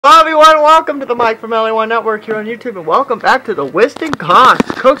Hello everyone, welcome to the Mike from LA1 Network here on YouTube, and welcome back to the Winston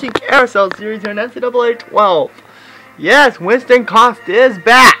Coaching Carousel Series here in NCAA 12. Yes, Winston Cost is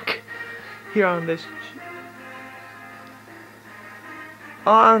back here on this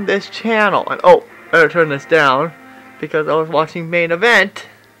channel. And oh, better turn this down because I was watching main event,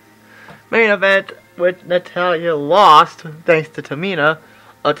 which Natalia lost thanks to Tamina.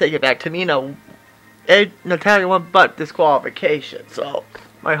 I'll take it back. Natalia won, but disqualification. So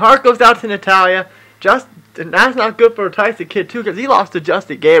my heart goes out to Natalia. And that's not good for Tyson Kidd too, because he lost to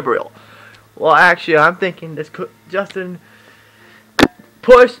Justin Gabriel. Well, actually, I'm thinking Justin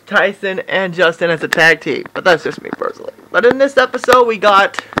pushed Tyson and Justin as a tag team, but that's just me personally. But in this episode,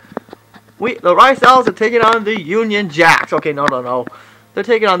 the Rice Owls are taking on the Union Jacks. Okay, no. They're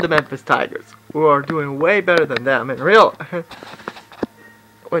taking on the Memphis Tigers, who are doing way better than them in real.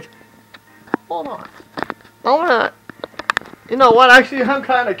 Which, hold on. You know what? Actually, I'm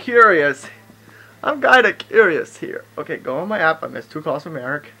kind of curious. Here. Okay, go on my app. I missed 2 calls from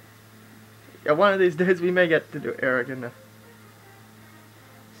Eric. Yeah, one of these days we may get to do Eric in the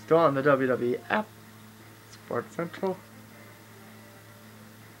still on the WWE app. Sports Central.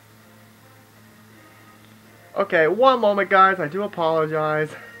 Okay, one moment, guys. I do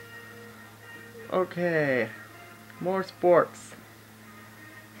apologize. Okay, more sports.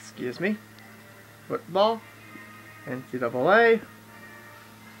 Excuse me. Football. NCAA,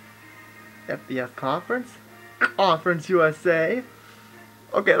 FBS Conference USA.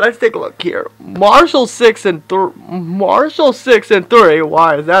 Okay, let's take a look here. Marshall 6 and 3.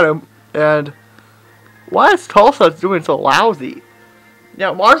 Why is that? And why is Tulsa doing so lousy?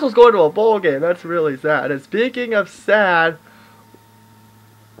 Yeah, Marshall's going to a bowl game. That's really sad. And speaking of sad,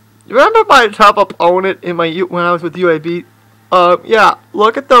 remember my top opponent in when I was with UAB? Yeah,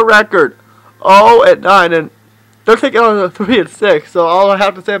 look at the record. 0-9, and they're taking on a 3-6, so all I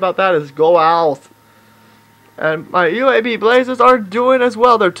have to say about that is go Owls. And my UAB Blazers are doing as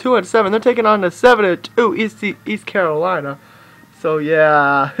well. They're 2-7. They're taking on the 7-2 East Carolina. So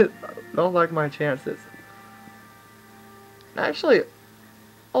yeah, don't like my chances. Actually,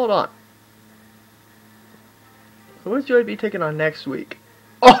 hold on. So what's UAB taking on next week?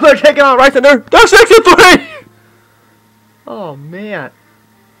 Oh, they're taking on Rice, and they're 6-3. Oh man.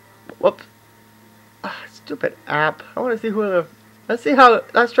 Whoops. Stupid app. I want to see let's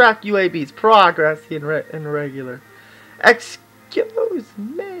track UAB's progress in regular. Excuse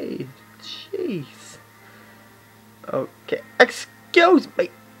me. Jeez. Okay. Excuse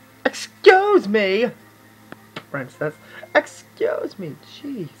me. Princess. Excuse me.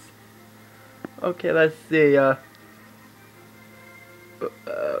 Jeez. Okay, let's see.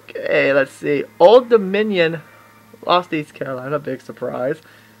 Okay, let's see. Old Dominion lost East Carolina. Big surprise.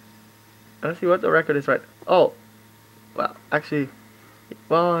 Let's see what the record is right. Oh, well, actually,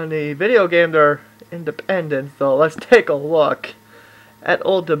 in the video game they're independent. So let's take a look at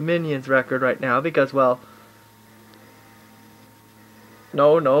Old Dominion's record right now, because, well,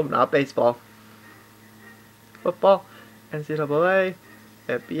 no, not baseball, football, NCAA,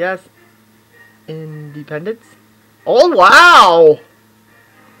 FBS, Independence. Oh wow!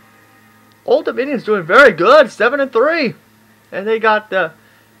 Old Dominion's doing very good, 7-3, and they got the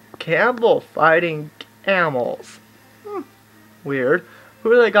Campbell fighting Camels. Weird. Who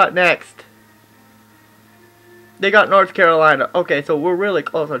do they got next? They got North Carolina. Okay, so we're really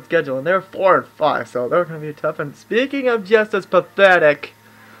close on schedule, and they're 4-5, so they're going to be tough. And speaking of just as pathetic,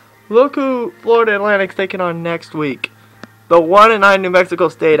 look who Florida Atlantic's taking on next week. The 1-9 New Mexico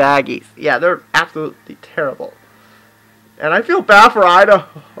State Aggies. Yeah, they're absolutely terrible. And I feel bad for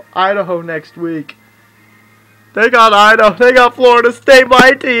Idaho next week. They got Idaho. They got Florida State,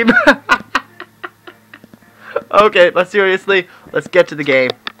 my team. Okay, but seriously, let's get to the game.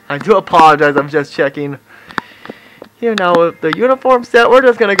 I do apologize. I'm just checking. You know, the uniform set, we're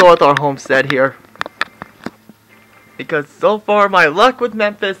just going to go with our home set here. Because so far, my luck with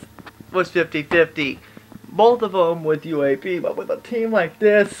Memphis was 50-50. Both of them with UAB, but with a team like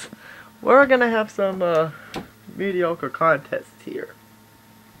this, we're going to have some mediocre contests here.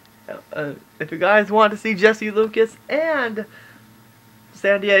 If you guys want to see Jesse Lucas and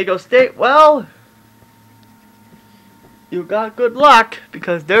San Diego State, well, you got good luck,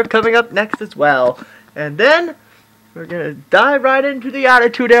 because they're coming up next as well. And then we're going to dive right into the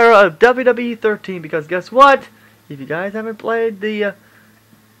Attitude Era of WWE 13, because guess what? If you guys haven't played the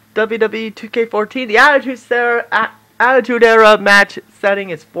WWE 2K14, the Attitude Era match setting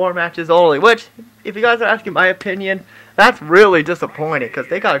is 4 matches only, which, if you guys are asking my opinion, that's really disappointing, because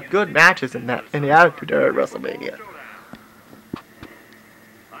they got good matches in the Attitude Era at WrestleMania.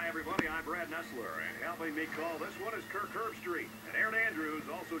 Hi everybody, I'm Brad Nessler, and helping me call this one is Kirk Herbstreit. And Aaron Andrews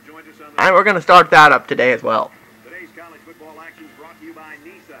also And we're going to start that up today as well. Today's college football action is brought to you by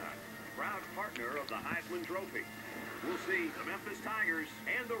Nissan, proud partner of the Heisman Trophy. We'll see the Memphis Tigers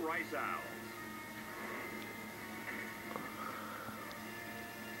and the Rice Owls.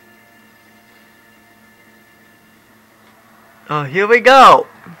 Oh, here we go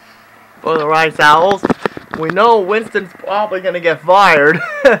for the Rice Owls. We know Winston's probably going to get fired.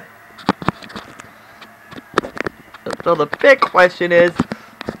 So the big question is,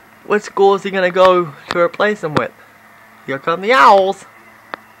 which school is he going to go to replace him with? Here come the Owls.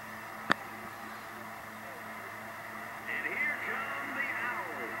 And here come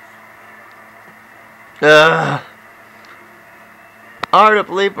the Owls. Hard to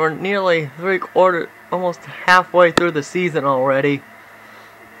believe we're nearly almost halfway through the season already.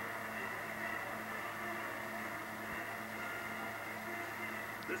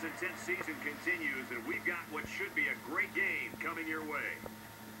 This intense season continues, and we've got what should be a great game coming your way.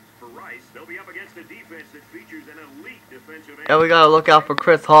 For Rice, they'll be up against a defense that features an elite defensive end. Yeah, we gotta look out for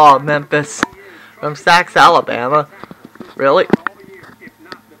Chris Hall of Memphis from Sachs, Alabama. Really?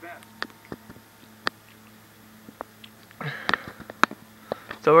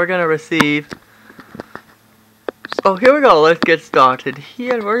 So we're gonna receive. So here we go. Let's get started.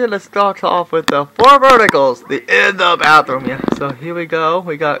 Here we're gonna start off with the 4 verticals. The in the bathroom. Yeah. So here we go.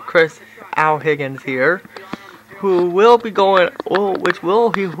 We got Chris Al Higgins here, who will be going. Oh,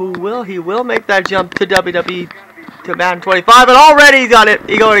 he will make that jump to WWE to Madden 25, and already he got it.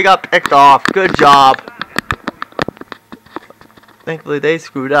 He already got picked off. Good job. Thankfully they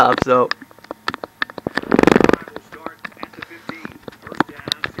screwed up. So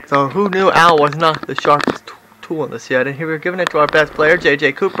who knew Al was not the sharpest tool in this yet? And here we're giving it to our best player,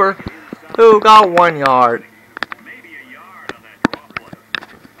 J.J. Cooper, who got 1 yard. Maybe a yard on that draw play.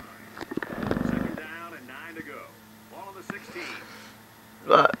 2nd down and 9 to go. Ball on the 16.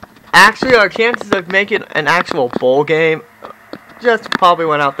 But actually, our chances of making an actual bowl game just probably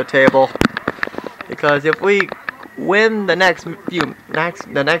went out the table, because if we win the next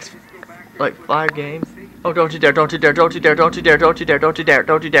like 5 games. Oh, don't you dare, don't you dare, don't you dare, don't you dare, don't you dare, don't you dare,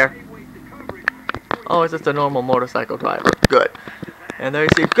 don't you dare. Oh, it's just a normal motorcycle driver. Good. And there you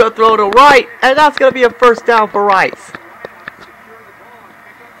see, good throw to right, and that's going to be a 1st down for Rice.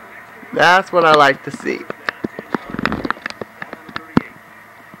 That's what I like to see.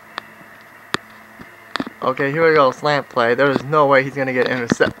 Okay, here we go, slant play. There's no way he's going to get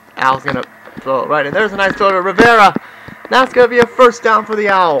intercepted. Al's going to throw it right, and there's a nice throw to Rivera. That's going to be a 1st down for the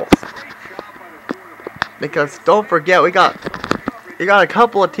Owls. Because don't forget, we got a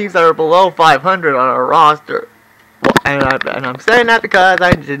couple of teams that are below 500 on our roster. Well, and I'm saying that because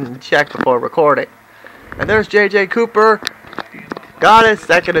I didn't check before recording. And there's J.J. Cooper. Got it,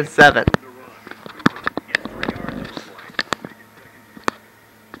 2nd and 7.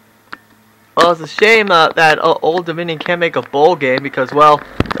 Well, it's a shame that Old Dominion can't make a bowl game because, well,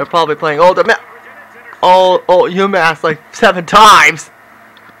 they're probably playing UMass like 7 times.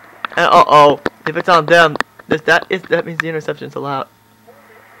 And if it's on them, that means the interception's allowed.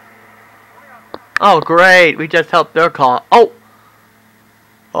 Oh, great. We just helped their call.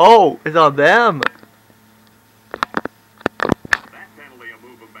 Oh, it's on them.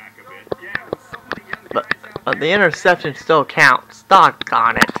 But the interception still counts.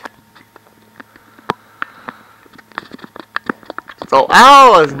 Doggone it. So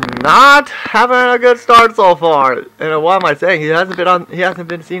Al is not having a good start so far. And what am I saying? He hasn't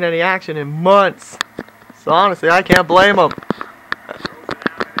been seen any action in months. So honestly, I can't blame him.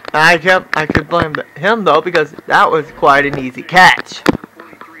 I could blame him though, because that was quite an easy catch.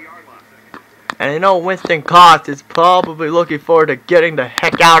 And I know Winston Cost is probably looking forward to getting the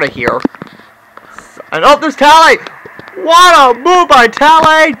heck out of here. And there's Talley. What a move by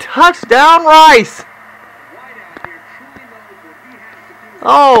Talley! Touchdown, Rice.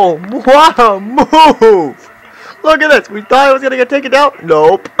 Oh, what a move! Look at this. We thought it was going to get taken down.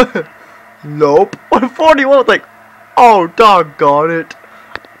 Nope. Nope. 141 was like, oh, doggone it.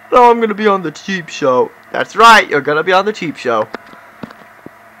 Now I'm going to be on the cheap show. That's right. You're going to be on the cheap show.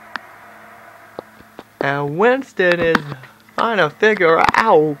 And Winston is trying to figure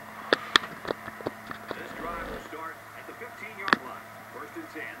out. This drive will start at the 15-yard line. 1st and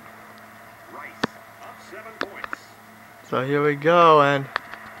 10. Rice up 7 points. So here we go, and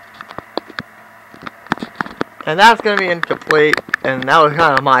that's going to be incomplete, and that was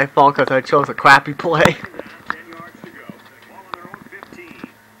kind of my fault because I chose a crappy play. 10 yards to go. Ball on their own 15.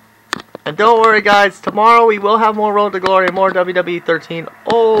 And don't worry, guys, tomorrow we will have more Road to Glory, more WWE 13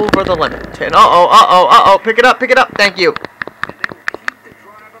 over the limit. And pick it up, thank you. And they will keep the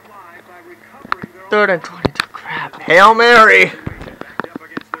drive alive by recovering their 3rd and 22, crap, Hail Mary. backed up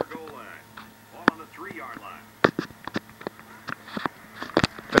against their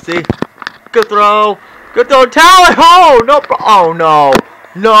see. Good throw. Good throw. Tally. Oh, no. Oh, no.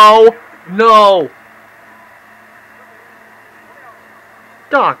 No. No.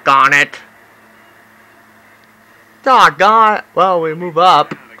 Doggone it. Doggone it. Well, we move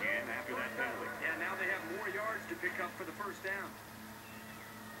up.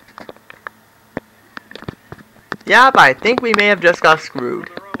 Yeah, but I think we may have just got screwed.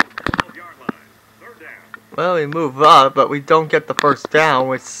 Well, we move up, but we don't get the first down,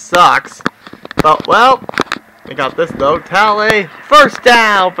 which sucks. But, well, we got this though. Tally. First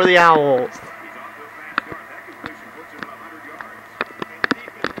down for the Owls.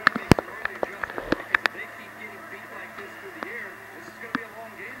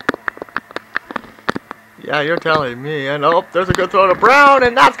 Yeah, you're telling me. And oh, there's a good throw to Brown,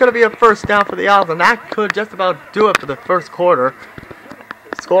 and that's going to be a first down for the Owls, and that could just about do it for the first quarter.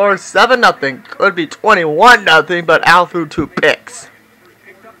 Score 7-0. Could be 21-0, but Al threw 2 picks.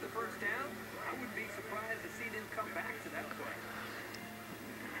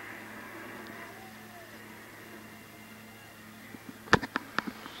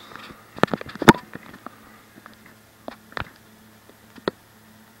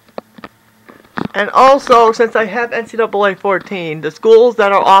 And also, since I have NCAA 14, the schools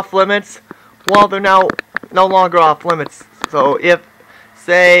that are off limits, well, they're now no longer off limits. So if,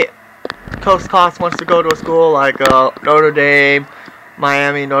 say, Coach Koss wants to go to a school like Notre Dame,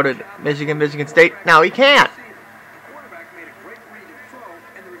 Miami, Michigan State, now he can't.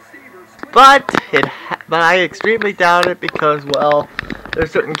 But I extremely doubt it because, well, there's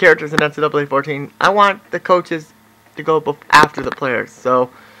certain characters in NCAA 14. I want the coaches to go after the players,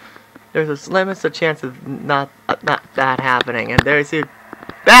 so there's a slimmest of chance of not that happening. And there you see,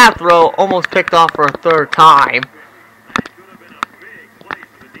 bad throw, almost picked off for a third time.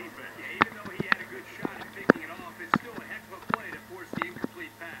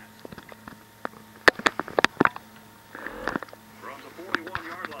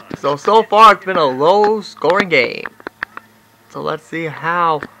 So far it's been a low-scoring game. So let's see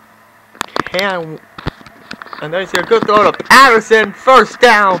how can. And there's a good throw to Patterson. First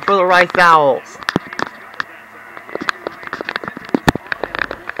down for the Rice Owls.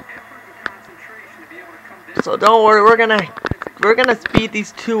 So don't worry, we're gonna speed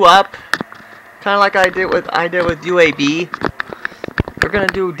these two up, kind of like I did with UAB. We're gonna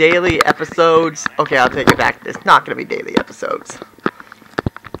do daily episodes. Okay, I'll take it back. It's not gonna be daily episodes.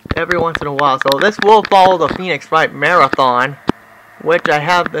 Every once in a while. So this will follow the Phoenix Wright Marathon, which I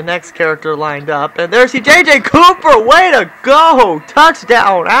have the next character lined up. And there's J.J. Cooper. Way to go.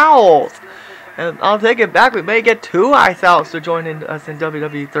 Touchdown, Owls. And I'll take it back. We may get 2 Ice Owls to join us in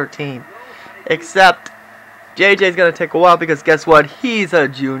WWE 13. Except JJ's going to take a while because guess what? He's a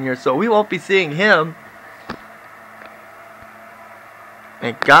junior. So we won't be seeing him.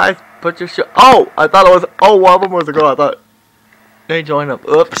 And guys, put your show. Oh, I thought it was. Oh, one of them was a girl. I thought they joined them.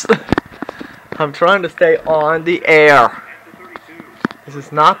 Oops. I'm trying to stay on the air. This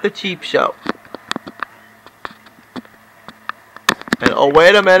is not the cheap show. And oh,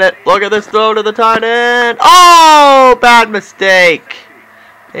 wait a minute. Look at this throw to the tight end. Oh, bad mistake.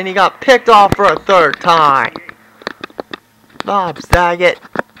 And he got picked off for a third time. Bob Saget.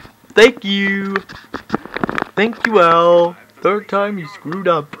 Thank you. Thank you, Al. Third time you screwed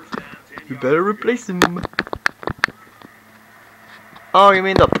up. You better replace him. Oh, you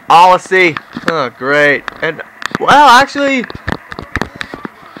mean the policy? Oh, great. And, well, actually,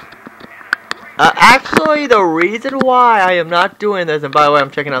 the reason why I am not doing this, and by the way,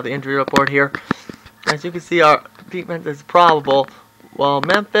 I'm checking out the injury report here. As you can see, our defense is probable. Well,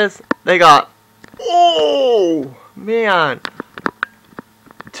 Memphis, they got, oh, man,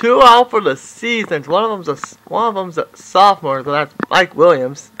 2 out for the season. One of them's a sophomore, so that's Mike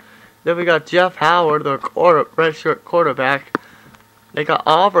Williams. Then we got Jeff Howard, the redshirt quarterback. They got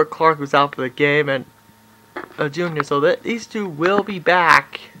Oliver Clark, who's out for the game, and a junior. So these 2 will be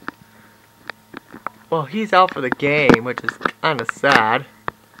back. Well, he's out for the game, which is kind of sad.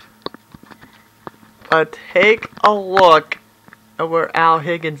 But take a look at where Al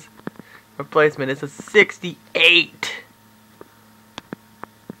Higgins' replacement is. A 68.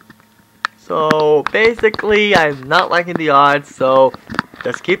 So basically, I'm not liking the odds. So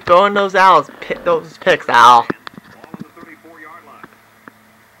just keep throwing those picks, Al.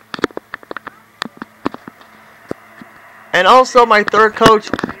 And also, my third coach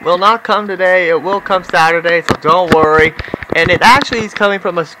will not come today. It will come Saturday, so don't worry. And it actually is coming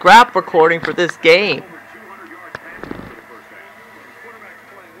from a scrap recording for this game.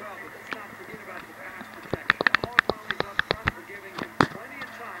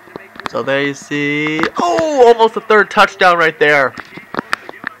 So there you see. Oh, almost a third touchdown right there.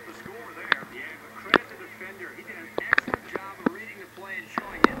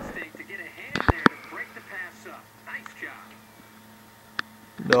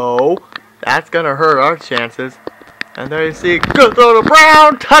 No. That's going to hurt our chances. And there you see, good throw to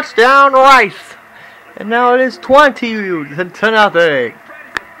Brown. Touchdown, Rice. And now it is 20 to nothing.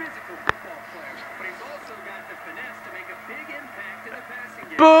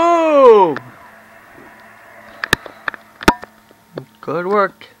 Boom! Good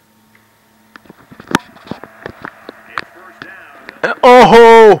work.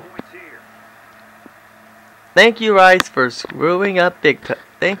 Oh! Thank you, Rice, for screwing up big time.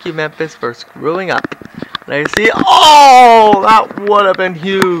 Thank you, Memphis, for screwing up. Now you see, oh! That would have been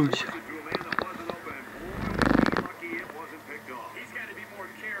huge.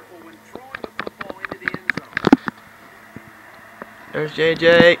 There's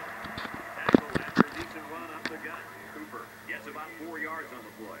JJ.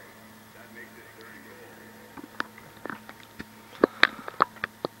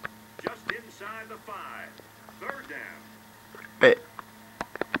 Wait.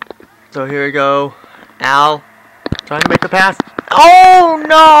 So here we go. Al trying to make the pass. Oh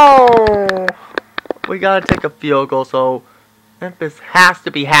no! We gotta take a field goal, so Memphis has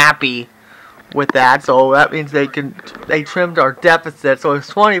to be happy with that. So that means they trimmed our deficit. So it's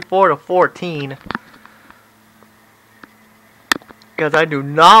 24 to 14. Because I do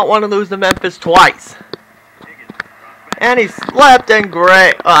not want to lose to Memphis twice. And he slept and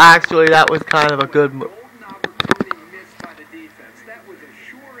great. Oh, actually, that was kind of a good move.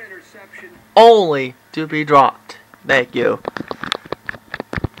 Only to be dropped. Thank you.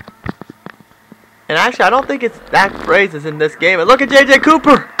 And actually, I don't think it's that phrase is in this game. And look at JJ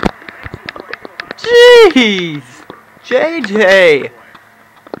Cooper. Jeez. JJ.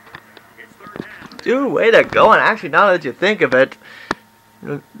 Dude, way to go. And actually, now that you think of it,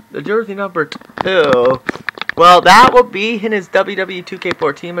 the jersey number 2. Well, that will be in his WWE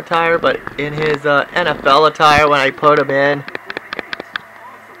 2K14 attire, but in his NFL attire when I put him in,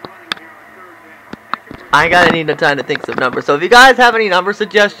 I gotta need the time to think some numbers. So if you guys have any number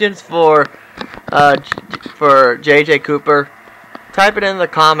suggestions for JJ Cooper, type it in the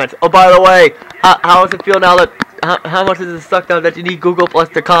comments. Oh, by the way, how does it feel now that how much does it suck now that you need Google Plus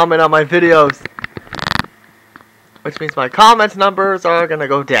to comment on my videos? Which means my comments numbers are gonna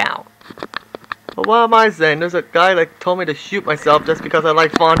go down. But what am I saying? There's a guy that told me to shoot myself just because I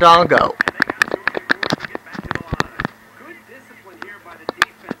like Fandango.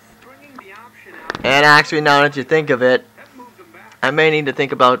 And actually, now that you think of it, I may need to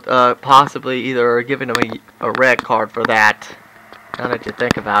think about possibly either giving him a red card for that. Now that you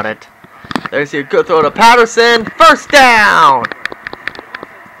think about it. There's your good throw to Patterson. First down!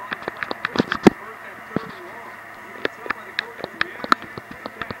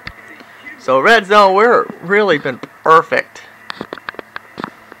 So red zone, we're really been perfect.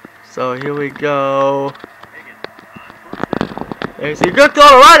 So here we go. There's your good throw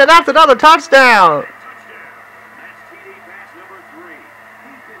to right, and that's another touchdown.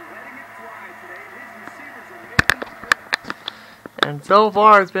 And so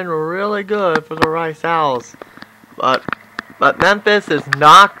far, it's been really good for the Rice Owls. But Memphis is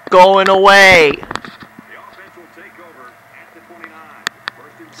not going away.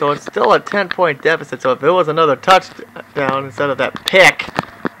 So it's still a 10-point deficit. So if it was another touchdown instead of that pick,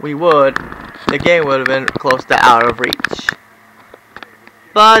 the game would have been close to out of reach.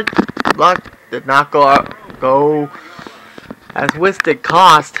 But luck did not go as Winston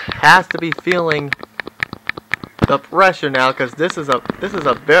Cost has to be feeling the pressure now, because this is a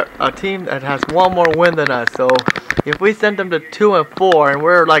team that has one more win than us. So if we send them to 2-4 and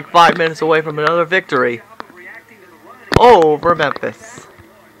we're like 5 minutes away from another victory over Memphis.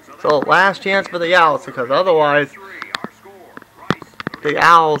 So last chance for the Owls, because otherwise the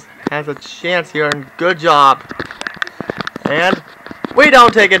Owls has a chance here, and good job. And we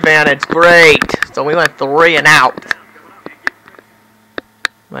don't take advantage. Great. So we went 3 and out.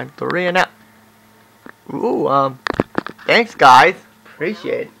 Went 3 and out. Ooh, thanks guys.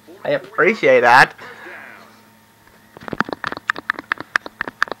 I appreciate that.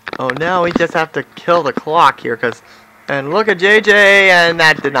 Oh, now we just have to kill the clock here, and look at JJ, and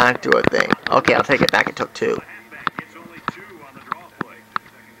that did not do a thing. Okay, I'll take it back. It took 2.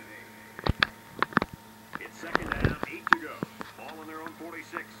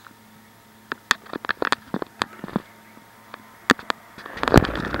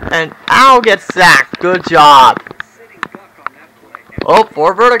 And Al gets sacked. Good job. Oh,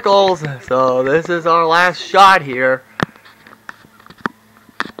 4 verticals. So this is our last shot here.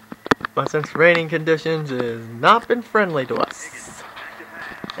 But since raining conditions has not been friendly to us.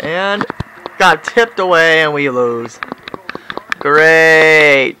 And got tipped away and we lose.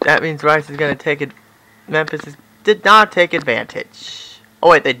 Great. That means Rice is going to take it. Memphis did not take advantage. Oh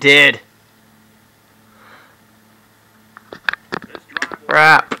wait, they did.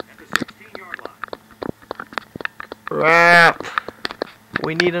 Crap. Crap.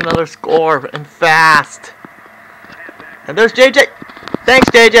 We need another score and fast. And there's JJ. Thanks,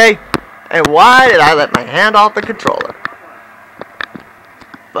 JJ. And why did I let my hand off the controller?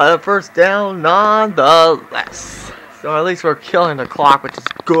 But a first down nonetheless. So at least we're killing the clock, which is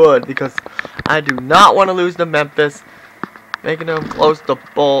good because I do not want to lose to Memphis, making them close to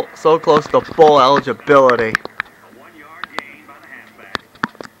bowl, so close to bowl eligibility. A 1-yard gain by the halfback.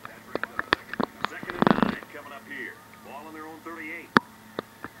 Second and 9 coming up here. Ball on their own 38.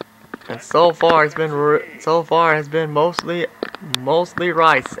 And so far it's been mostly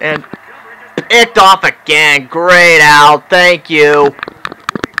Rice and picked off again. Great out. Thank you.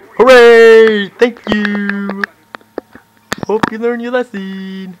 Hooray! Thank you. Hope you learned your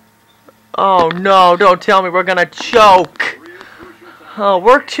lesson. Oh no, don't tell me we're gonna choke. Oh,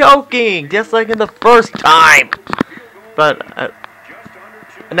 we're choking, just like in the first time. But,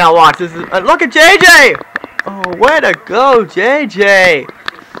 now watch, this is, look at JJ! Oh, way to go, JJ!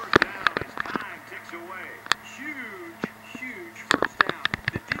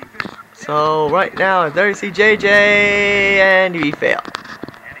 So, right now, there you see JJ, and he failed.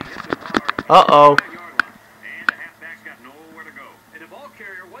 Uh-oh.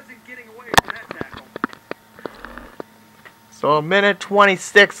 So a minute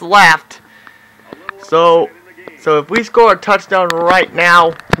 26 left. So if we score a touchdown right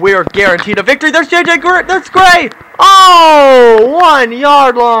now, we are guaranteed a victory. There's JJ. That's great. Oh, 1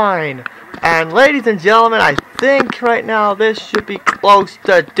 yard line. And ladies and gentlemen, I think right now this should be close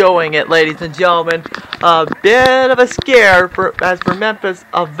to doing it, ladies and gentlemen. A bit of a scare for Memphis.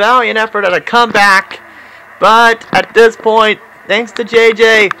 A valiant effort at a comeback. But at this point, thanks to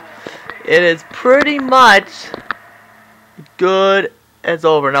JJ, it is pretty much good as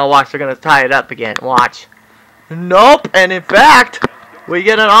over. Now watch, they're going to tie it up again. Watch. Nope. And in fact, we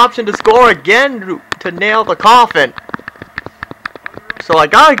get an option to score again to nail the coffin.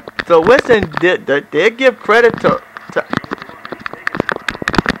 So Winston did give credit to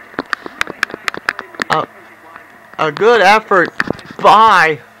a good effort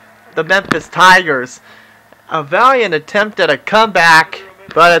by the Memphis Tigers. A valiant attempt at a comeback,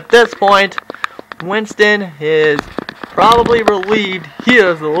 but at this point, Winston is probably relieved. He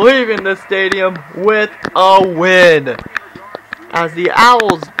is leaving the stadium with a win, as the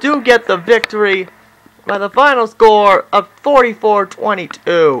Owls do get the victory by the final score of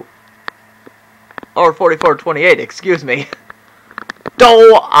 44-22. Or 44-28, excuse me.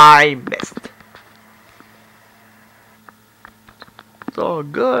 Though I missed. So a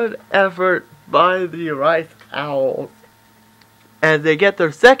good effort by the Rice Owls, and they get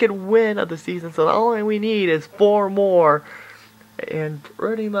their second win of the season. So the only we need is 4 more, and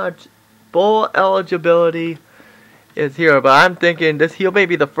pretty much bowl eligibility is here. But I'm thinking he may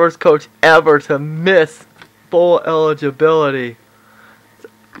be the first coach ever to miss bowl eligibility.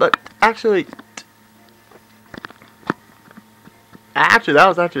 But actually, that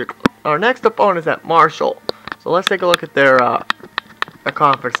was actually our next opponent is at Marshall. So let's take a look at their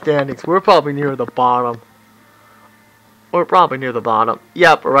conference standings. We're probably near the bottom. We're probably near the bottom.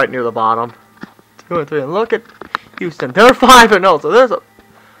 Yep, we're right near the bottom. 2-3. And look at Houston. They're 5-0. So there's a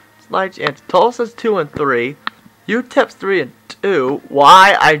slight chance. Tulsa's 2-3. UTEP's 3-2.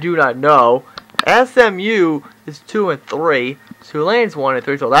 Why? I do not know. SMU is 2-3. Tulane's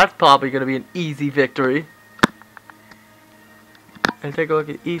 1-3. So that's probably going to be an easy victory. And take a look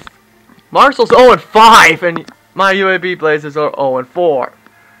at East. Marshall's 0-5. And my UAB Blazers are 0-4.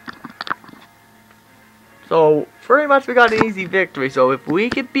 So pretty much we got an easy victory. So if we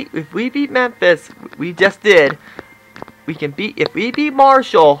beat Memphis, we just did. If we beat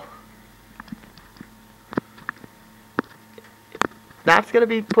Marshall, that's gonna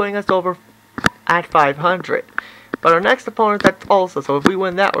be putting us over at 500. But our next opponent is at Tulsa. So if we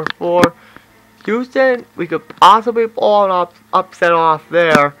win that, we're 4. Houston, we could possibly pull an upset off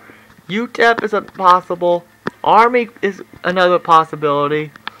there. UTEP is a possible. Army is another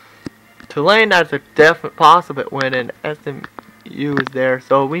possibility. Tulane, that's a definite possible win, and SMU is there.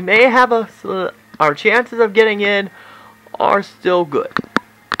 So we may have our chances of getting in are still good.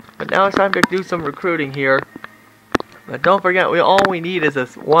 But now it's time to do some recruiting here. But don't forget, all we need is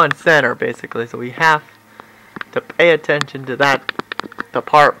this one center, basically. So we have to pay attention to that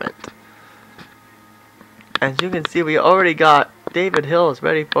department. As you can see, we already got David Hill is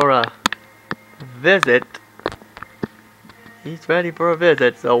ready for a visit. He's ready for a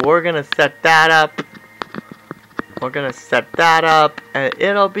visit, so we're gonna set that up. And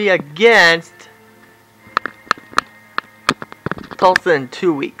it'll be against Tulsa in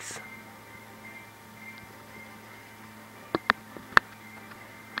 2 weeks.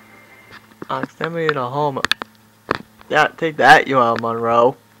 Send me to home. Yeah, take that, UL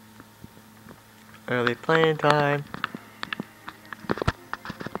Monroe. Early playing time.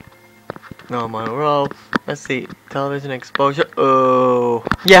 No, Monroe. Let's see. Television exposure. Oh.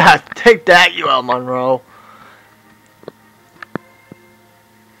 Yeah, take that, UL Monroe.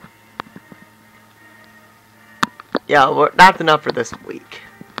 Yeah, that's enough for this week.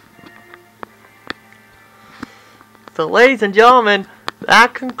 So, ladies and gentlemen,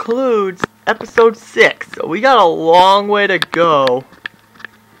 that concludes episode 6. So, we got a long way to go.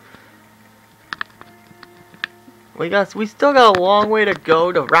 We still got a long way to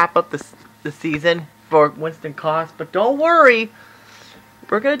go to wrap up the season for Winston Cost, but don't worry,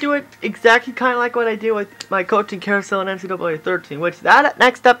 we're gonna do it exactly kind of like what I did with my coaching carousel in NCAA 13, which that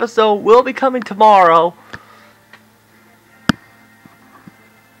next episode will be coming tomorrow,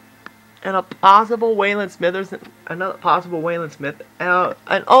 and a possible Waylon Smith, another possible Waylon Smith,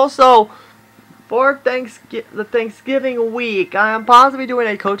 and also for the Thanksgiving week, I am possibly doing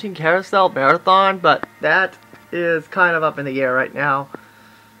a coaching carousel marathon, but that is kind of up in the air right now.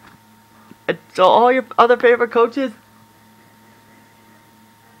 And so all your other favorite coaches,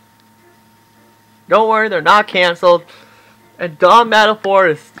 don't worry, they're not canceled. And Don Metaphor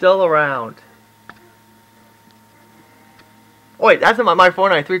is still around. Oh wait, that's in my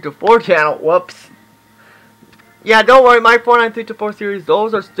 49324 channel. Whoops. Yeah, don't worry, my 49324 series,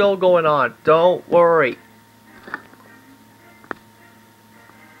 those are still going on. Don't worry.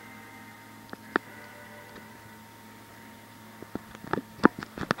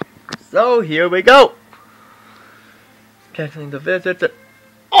 So here we go. Canceling the visits.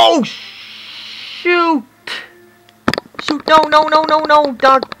 Oh shoot! Shoot! No!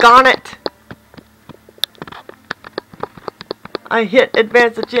 Doggone it! I hit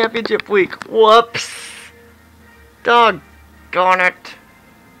advance the championship week. Whoops! Doggone it!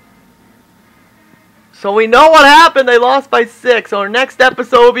 So we know what happened. They lost by 6. Our next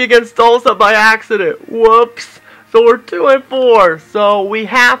episode will be against Tulsa by accident. Whoops! So we're 2-4. So we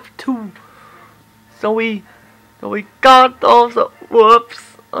have to. So we got those.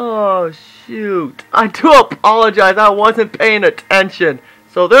 Whoops. Oh shoot. I do apologize. I wasn't paying attention.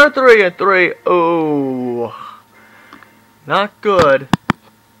 So they're 3-3. Oh, not good.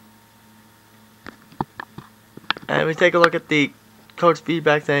 And we take a look at the coach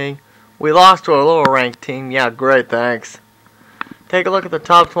feedback saying we lost to a lower ranked team. Yeah, great. Thanks. Take a look at the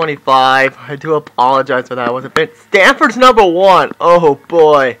top 25. I do apologize for that. I wasn't paying. Stanford's number 1. Oh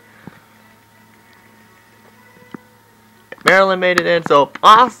boy. Maryland made it in, so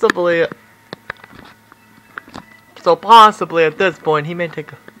possibly at this point he may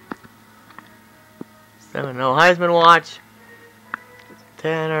take a 7-0 Heisman watch.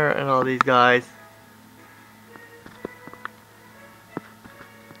 Tanner and all these guys.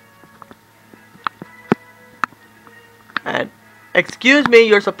 And excuse me,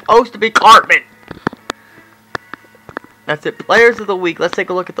 you're supposed to be Cartman. That's it. Players of the week. Let's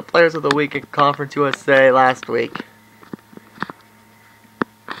take a look at the players of the week in Conference USA last week.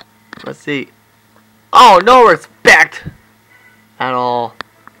 Let's see. Oh, no respect at all.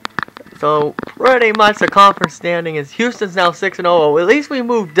 So, pretty much the conference standing is Houston's now 6-0. Well, at least we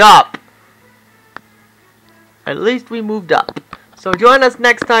moved up. At least we moved up. So, join us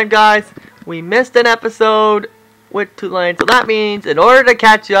next time, guys. We missed an episode with Tulane. So, that means in order to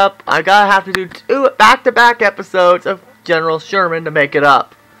catch up, I gotta have to do 2 back-to-back episodes of General Sherman to make it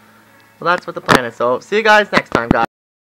up. Well, that's what the plan is. So, see you guys next time, guys.